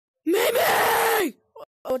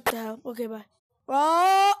What the hell? Okay, bye.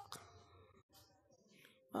 Oh!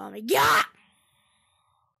 Oh my god!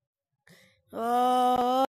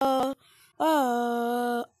 Oh!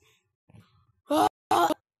 Oh! Oh!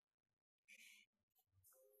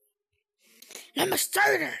 Let me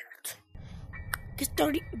start it! Get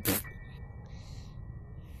 30.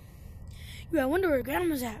 Yeah, I wonder where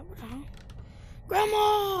Grandma's at.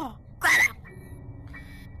 Grandma! Grandma!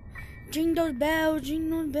 Jingle bells,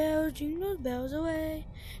 jingle bells, jingle bells away.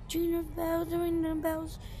 Jingle bells, jingle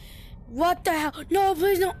bells. What the hell? No,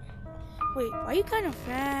 please no. Wait, why are you kind of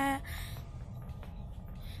fat?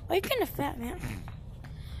 Why are you kind of fat, man?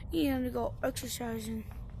 You need to go exercising.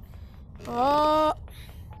 Oh.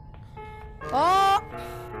 Oh.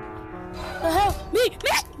 The hell? Me.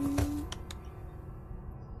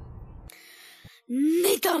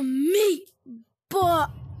 Need the meat,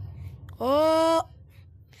 but. Oh.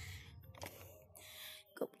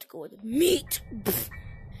 Go with the meat.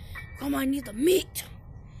 Come on, I need the meat.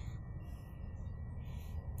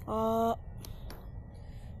 Yo,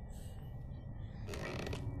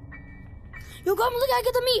 come look, I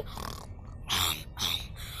get the meat.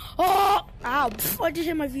 Oh, ow! I just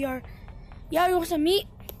hit my VR. Yeah, you want some meat?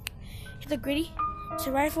 Hit the gritty. It's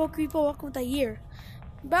a rifle creeper. Welcome with a year,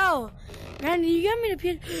 bro. Man, you got me the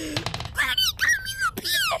PS. Granny got me the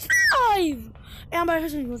PS5. And I'm about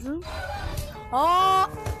to go through.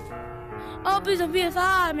 Oh, please, a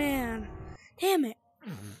PS5, man. Damn it.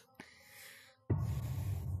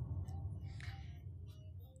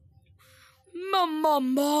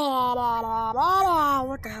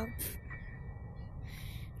 What the hell?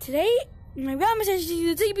 Today, my grandma says she's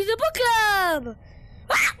going to take me to the book club.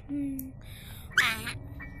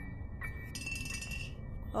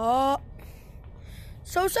 Oh,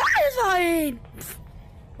 so satisfying.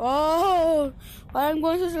 Oh, why I'm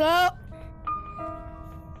going so slow?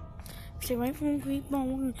 Stay right from the creep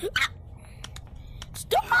on.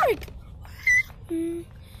 Start! A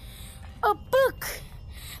book!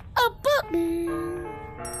 A book!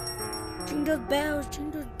 Jingle bells,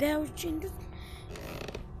 jingle bells, jingle.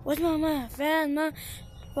 What's my fan, ma?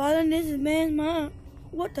 Father, this is man's mom.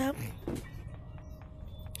 What the hell?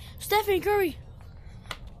 Stephen Curry.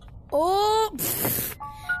 Oh,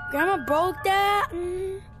 Grandma broke that.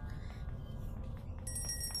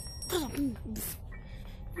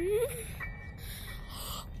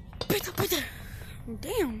 Peter.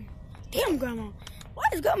 Damn, Grandma. Why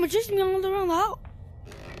is Grandma chasing me all around the house?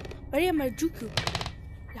 Ready at my juku.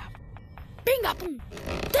 Yeah. Bingo, boom.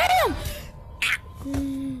 Damn!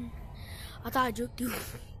 I thought I juked you.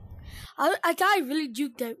 I thought I really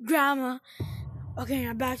juked that Grandma. Okay,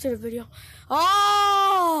 now back to the video.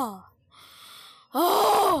 Oh,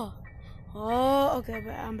 okay,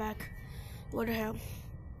 but I'm back. What the hell?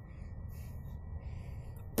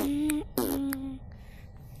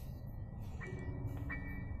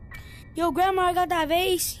 Yo, Grandma, I got that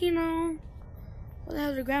vase, you know. Where the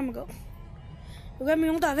hell did Grandma go? Yo, Grandma,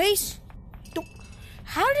 you want that vase?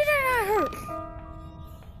 How did it not hurt?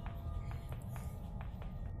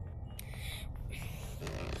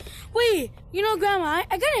 Wait, you know, Grandma,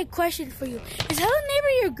 I got a question for you. Is Helen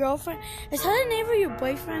Neighbor your girlfriend? Is Helen Neighbor your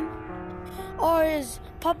boyfriend? Or is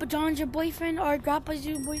Papa John's your boyfriend? Or Grandpa's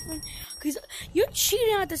your boyfriend? Because you're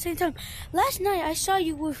cheating at the same time. Last night, I saw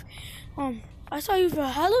you with,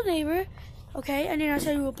 Hello Neighbor, okay? And then I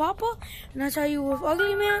saw you with Papa, and I saw you with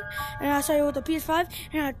Ugly Man, and I saw you with the PS5,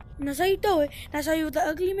 and I saw you throw it, and I saw you with the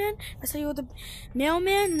Ugly Man, I saw you with the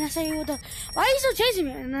Mailman, and I saw you with the, why are you still chasing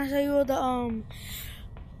me? And I saw you with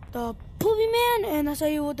the Poopy Man, and I saw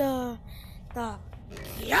you with the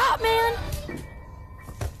Yacht Man.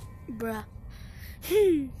 Bruh.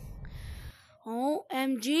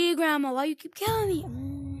 OMG, Grandma, why you keep killing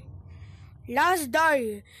me? Last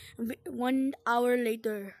day, 1 hour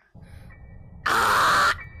later.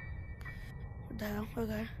 Ah! What the hell?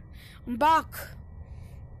 Okay. I'm back.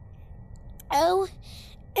 OMG.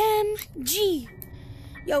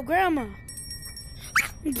 Yo, Grandma.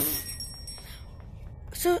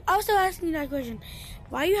 So, I was still asking you that question.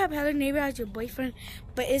 Why you have Helen Neighbor as your boyfriend,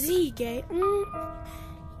 but is he gay?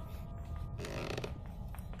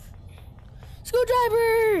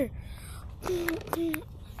 Screwdriver!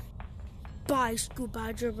 Bye,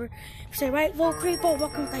 Screwdriver. Say, right, little creepo,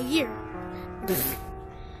 welcome to the year.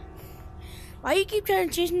 Why you keep trying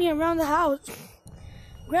to chase me around the house?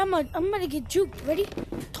 Grandma, I'm gonna get juked. Ready?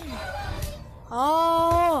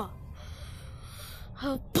 Oh!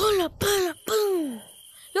 Pull up, boom!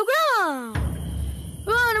 Yo, Grandma!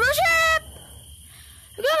 We're on the road trip!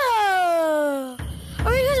 Go!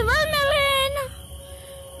 Are we going to watermelon?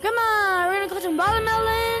 Grandma, we're gonna go to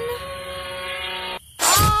watermelon.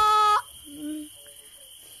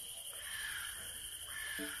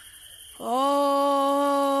 Oh.